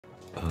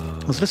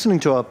I was listening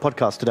to a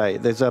podcast today.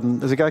 There's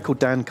a guy called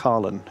Dan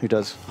Carlin who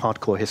does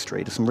hardcore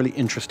history. Does some really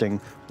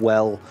interesting,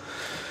 well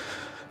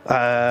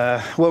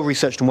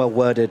researched and well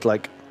worded,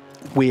 like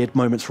weird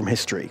moments from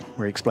history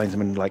where he explains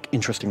them in like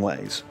interesting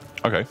ways.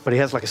 Okay. But he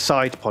has like a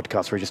side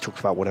podcast where he just talks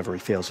about whatever he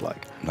feels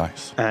like.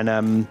 Nice.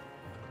 And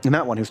in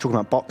that one, he was talking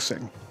about boxing.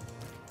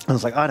 And I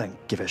was like, I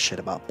don't give a shit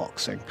about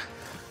boxing.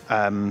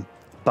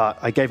 But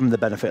I gave him the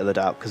benefit of the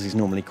doubt because he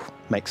normally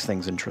makes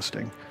things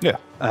interesting. Yeah.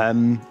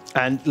 And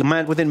the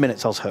man, within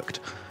minutes, I was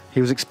hooked.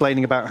 He was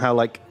explaining about how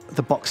like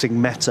the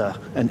boxing meta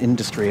and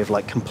industry have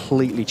like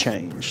completely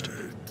changed.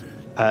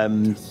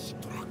 And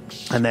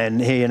then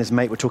he and his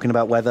mate were talking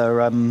about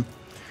whether,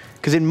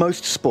 because in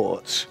most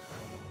sports,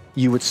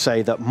 you would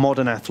say that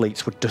modern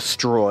athletes would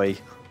destroy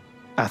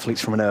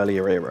athletes from an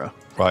earlier era.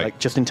 Right. Like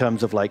just in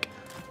terms of like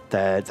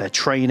their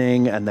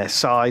training and their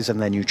size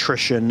and their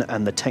nutrition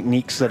and the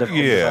techniques that have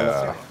been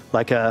developed.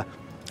 Like an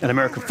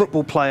American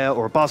football player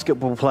or a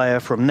basketball player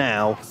from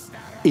now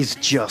is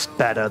just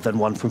better than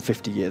one from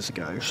 50 years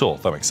ago. Sure,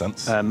 that makes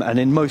sense. And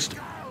in most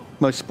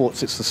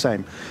sports, it's the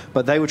same.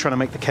 But they were trying to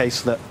make the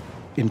case that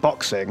in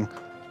boxing,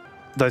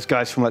 those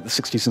guys from like the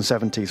 60s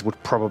and 70s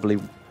would probably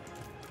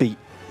beat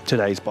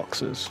today's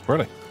boxers.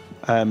 Really?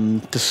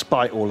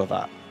 Despite all of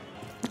that.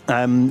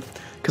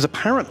 Because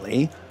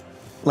apparently,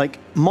 like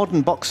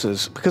modern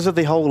boxers, because of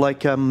the whole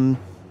like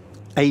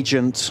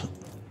agent,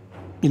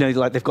 you know,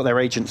 like they've got their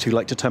agents who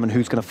like determine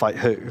who's going to fight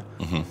who.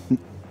 Mm-hmm.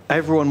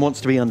 Everyone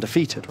wants to be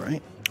undefeated,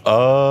 right?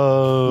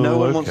 Oh, no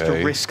one wants to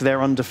risk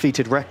their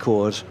undefeated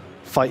record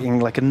fighting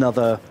like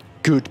another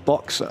good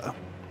boxer.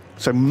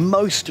 So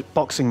most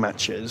boxing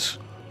matches,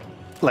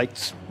 like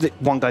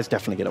one guy's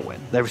definitely going to win.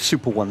 They're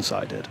super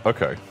one-sided.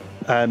 Okay.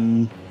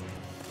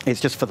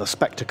 It's just for the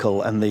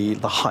spectacle and the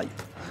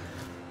hype.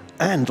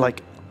 And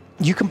like,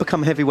 you can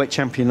become heavyweight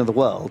champion of the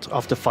world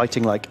after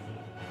fighting like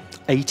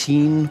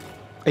 18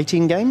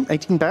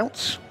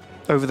 bouts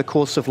over the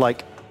course of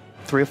like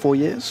 3 or 4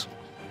 years.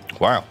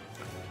 Wow.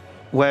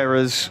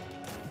 Whereas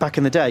back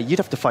in the day, you'd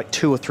have to fight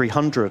 200 or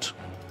 300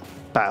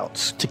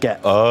 bouts to get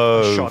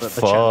a shot at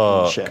the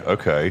championship.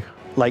 Okay.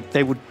 Like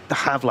they would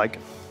have like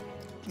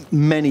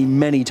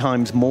many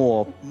times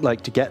more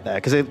like to get there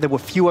because there were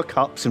fewer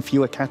cups and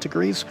fewer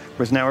categories,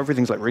 whereas now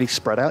everything's like really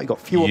spread out. You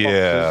got fewer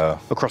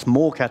boxers across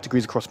more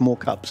categories, across more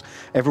cups.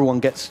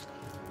 Everyone gets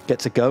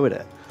a go at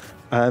it.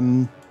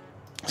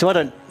 So I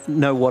don't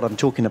know what I'm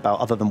talking about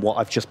other than what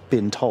I've just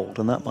been told,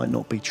 and that might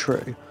not be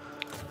true.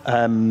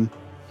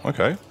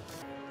 Okay.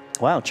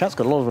 Wow, chat's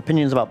got a lot of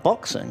opinions about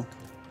boxing,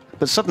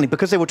 but suddenly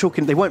because they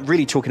weren't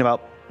really talking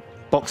about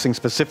boxing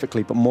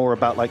specifically, but more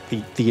about like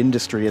the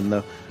industry and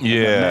the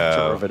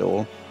meta of it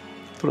all. I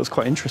thought it was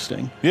quite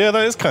interesting. Yeah,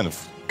 that is kind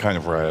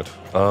of rad.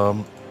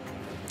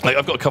 Like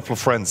I've got a couple of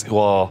friends who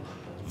are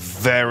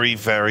very,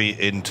 very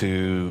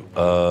into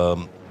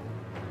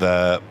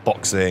the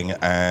boxing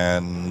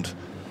and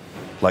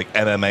like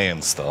MMA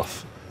and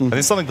stuff. Mm-hmm. And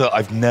it's something that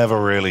I've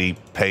never really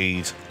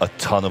paid a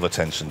ton of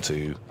attention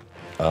to.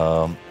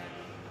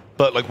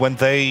 But like when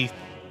they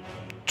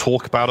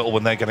talk about it or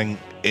when they're getting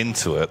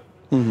into it,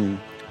 mm-hmm.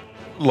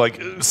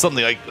 like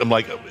suddenly I'm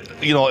like,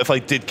 you know, if I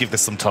did give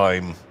this some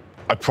time,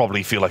 I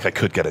probably feel like I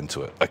could get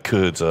into it. I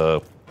could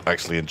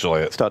actually enjoy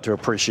it. Start to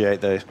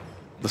appreciate the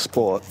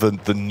sport.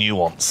 The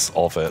nuance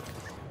of it.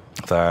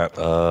 That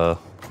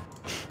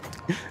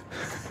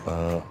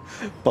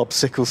Bob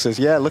Sickle says,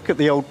 yeah, look at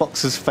the old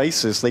boxers'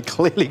 faces. They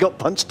clearly got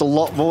punched a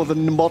lot more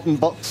than the modern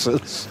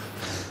boxers.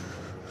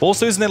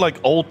 Also, isn't it like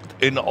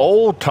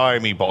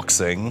old-timey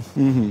boxing?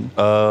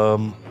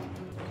 Mm-hmm.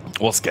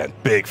 Once again,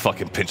 big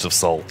fucking pinch of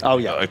salt. Oh,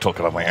 yeah. I talk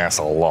about my ass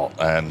a lot,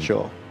 and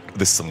sure.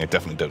 This is something I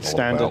definitely don't know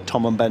Standard about.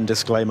 Tom and Ben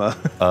disclaimer.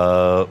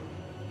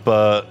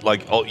 But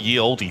like ye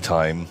oldie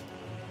time,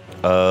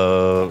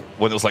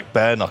 when it was like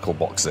bare knuckle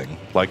boxing,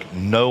 like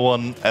no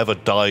one ever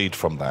died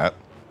from that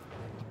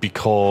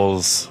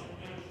because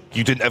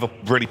you didn't ever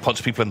really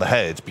punch people in the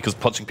head, because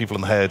punching people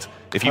in the head,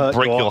 if you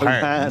break your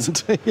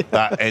hand, yeah.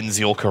 That ends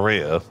your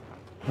career.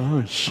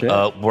 Oh, shit.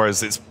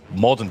 Whereas it's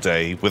modern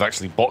day with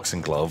actually boxing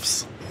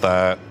gloves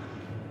that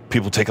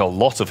people take a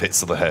lot of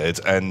hits to the head,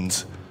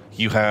 and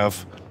you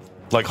have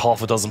like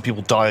half a dozen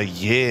people die a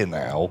year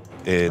now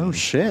in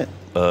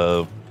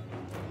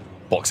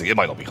boxing. It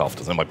might not be half a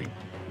dozen, it might be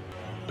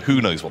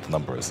who knows what the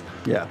number is.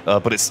 Yeah.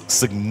 But it's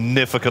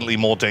significantly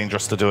more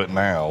dangerous to do it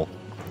now.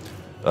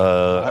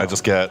 And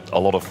just get a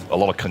lot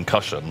of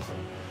concussion.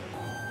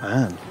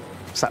 Man,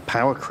 it's that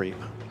power creep.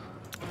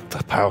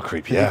 The power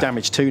creep, yeah. You do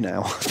damage 2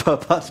 now per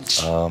punch.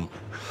 So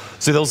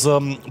there was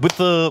with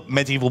the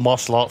medieval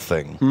martial art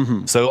thing.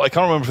 Mm-hmm. So I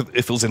can't remember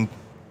if it was in.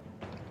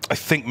 I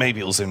think maybe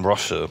it was in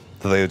Russia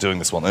that they were doing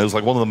this one. It was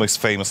like one of the most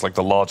famous, like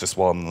the largest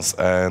ones,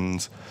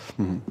 and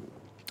one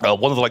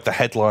of the, like the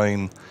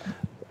headline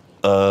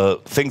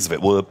things of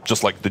it were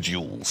just like the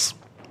duels.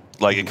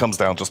 Like it comes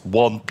down just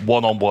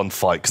one-on-one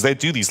fight, because they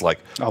do these like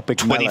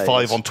 25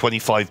 melees. On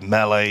 25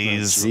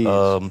 melees,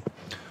 or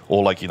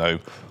like, you know,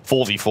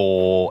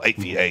 4v4,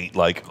 8v8,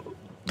 like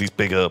these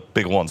bigger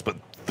ones. But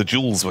the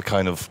duels were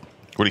kind of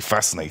really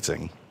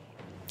fascinating,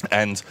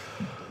 And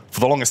for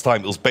the longest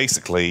time, it was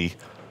basically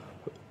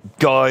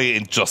guy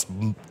in just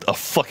a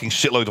fucking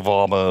shitload of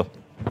armor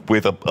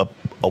with a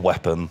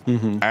weapon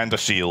and a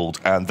shield,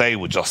 and they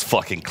would just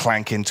fucking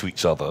clank into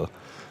each other.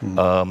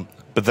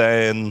 But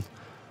then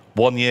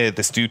one year,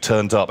 this dude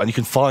turned up, and you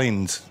can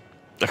find,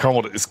 I can't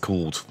remember what it's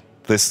called,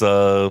 this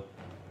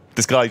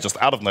guy just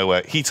out of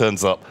nowhere, he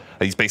turns up,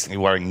 and he's basically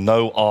wearing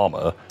no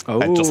armor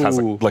and just has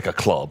like a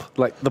club.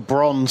 Like the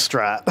bronze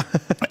strat.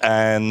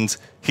 And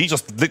he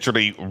just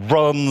literally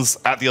runs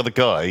at the other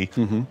guy,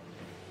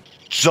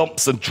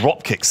 jumps and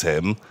drop kicks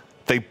him.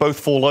 They both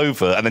fall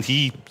over, and then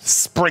he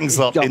springs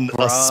up in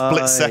a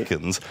split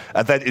second,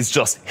 and then is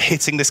just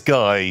hitting this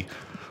guy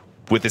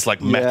with this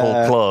like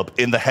metal club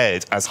in the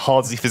head as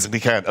hard as he physically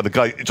can, and the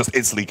guy just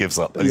instantly gives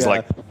up. And he's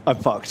like, I'm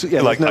fucked.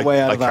 Yeah, like, there's no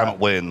way out of that. I cannot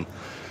win.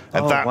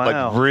 And that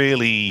like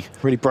really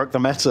broke the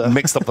meta.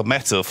 Mixed up the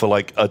meta for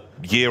like a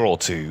year or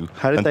two.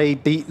 How did they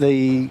beat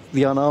the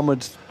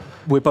unarmored,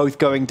 we're both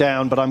going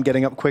down, but I'm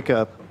getting up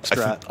quicker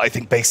strat? I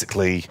think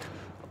basically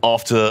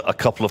after a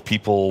couple of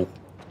people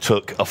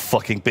took a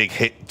fucking big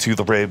hit to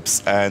the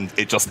ribs and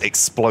it just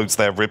explodes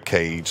their rib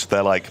cage,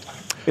 they're like,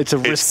 it's a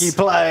risky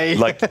play.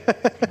 Like,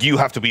 you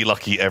have to be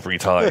lucky every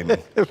time.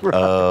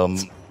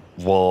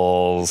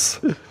 Was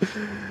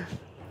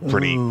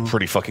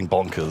pretty fucking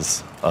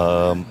bonkers.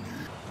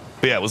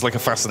 But yeah, it was like a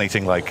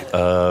fascinating like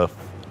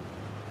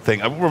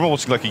thing. I remember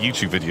watching like a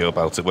YouTube video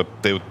about it where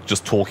they were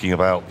just talking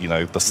about, you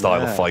know, the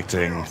style of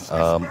fighting,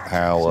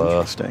 how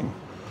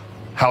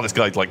this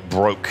guy like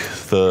broke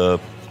the,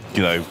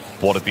 you know,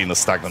 what had been the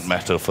stagnant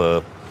meta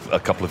for a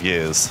couple of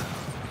years.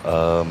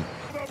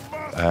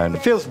 And it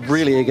feels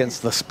really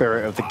against the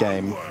spirit of the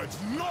game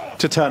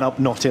to turn up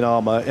not in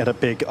armor at a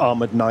big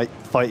armored knight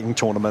fighting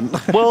tournament.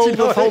 Well,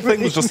 the whole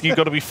thing was just you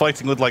got to be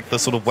fighting with like the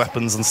sort of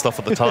weapons and stuff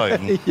at the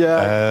time.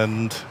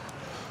 And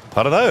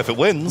I don't know if it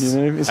wins,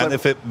 and like,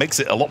 if it makes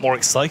it a lot more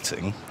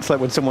exciting. It's like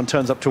when someone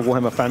turns up to a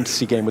Warhammer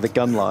Fantasy game with a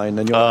gun line,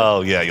 and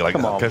you're you're like,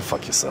 come on, go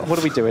fuck yourself. What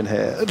are we doing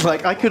here?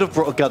 Like, I could have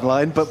brought a gun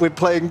line, but we're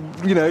playing,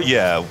 you know.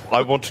 Yeah,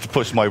 I wanted to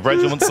push my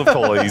regiments of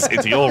toys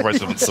into your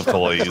regiments of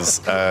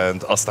toys,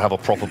 and us to have a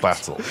proper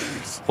battle.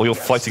 Or you're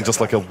fighting just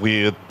like a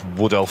weird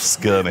wood elf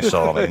skirmish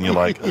army, and you're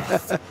like,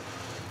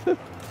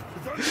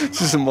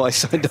 this isn't what I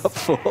signed up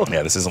for.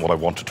 Yeah, this isn't what I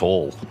want at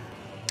all.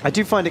 I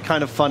do find it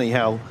kind of funny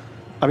how,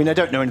 I mean, I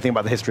don't know anything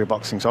about the history of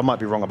boxing, so I might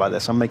be wrong about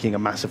this. I'm making a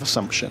massive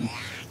assumption.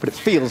 But it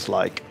feels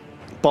like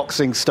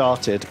boxing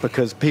started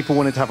because people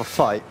wanted to have a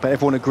fight, but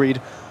everyone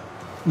agreed,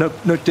 no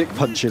dick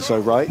punches, though,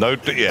 right? No,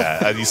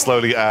 yeah, and you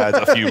slowly add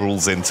a few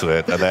rules into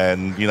it, and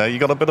then, you know, you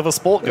got a bit of a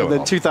sport going on.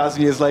 And then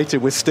 2,000 years later,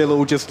 we're still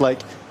all just like,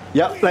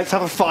 yep, let's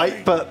have a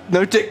fight, but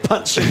no dick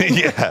punching.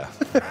 Yeah.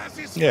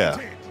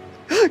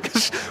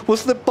 Because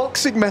was the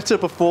boxing meta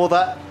before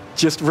that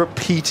just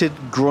repeated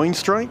groin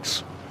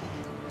strikes?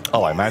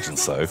 Oh, I imagine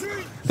so.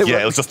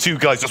 Yeah, it was just two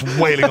guys just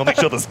wailing on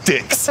each other's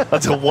dicks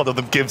until one of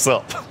them gives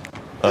up.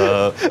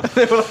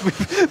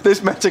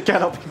 This meta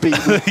cannot be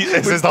beaten.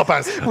 This is not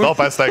best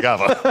thing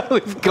ever.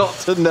 We've got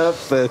to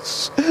nerf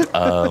this.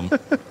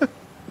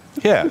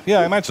 Yeah,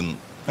 I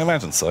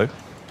imagine so.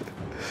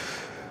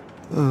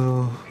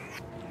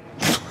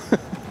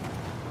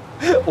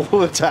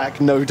 All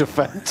attack, no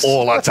defense.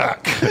 All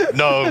attack,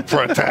 no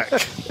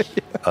protect.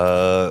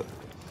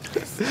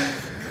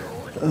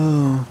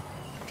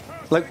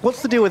 Like,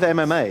 what's the deal with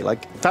MMA?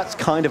 Like, that's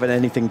kind of an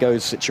anything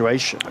goes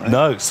situation, right?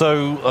 No,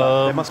 so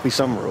there must be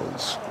some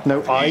rules.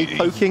 No eye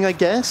poking, I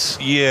guess.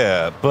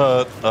 Yeah,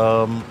 but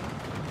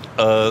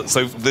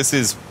so this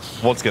is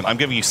once again, I'm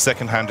giving you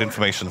secondhand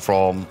information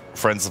from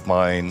friends of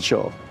mine.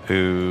 Sure.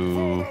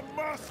 Who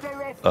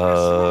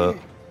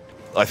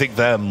I think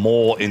they're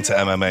more into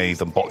MMA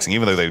than boxing,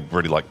 even though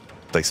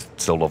they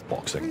still love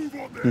boxing.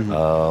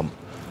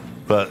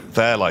 But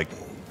they're like,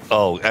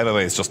 oh,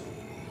 MMA is just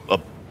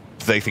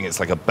they think it's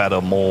like a better,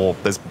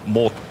 there's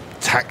more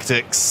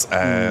tactics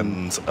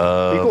and you've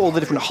got all the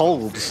different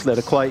holds that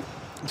are quite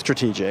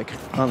strategic,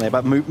 aren't they?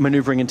 About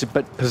maneuvering into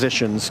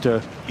positions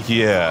to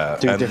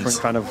do different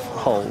kind of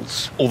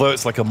holds. Although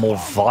it's like a more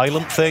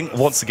violent thing,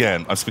 once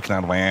again, I'm speaking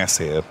out of my ass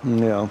here.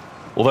 Yeah.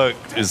 Although it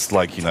is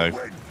like, you know,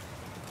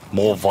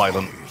 more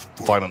violent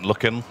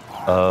looking,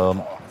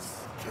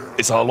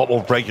 it's a lot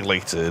more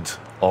regulated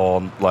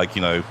on, like,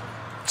 you know,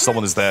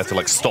 someone is there to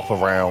like stop a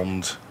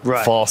round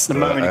faster. The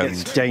moment it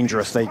gets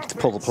dangerous, they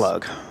pull the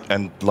plug.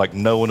 And like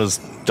no one has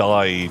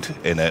died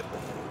in it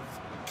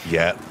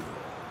yet.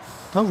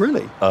 Oh,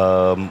 really?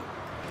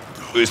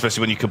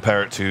 Especially when you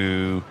compare it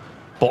to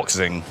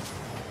boxing,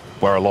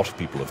 where a lot of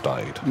people have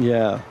died.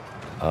 Yeah.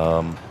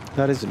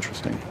 That is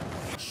interesting.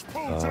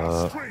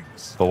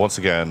 But once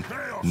again,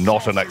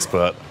 not an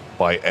expert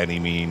by any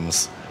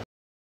means.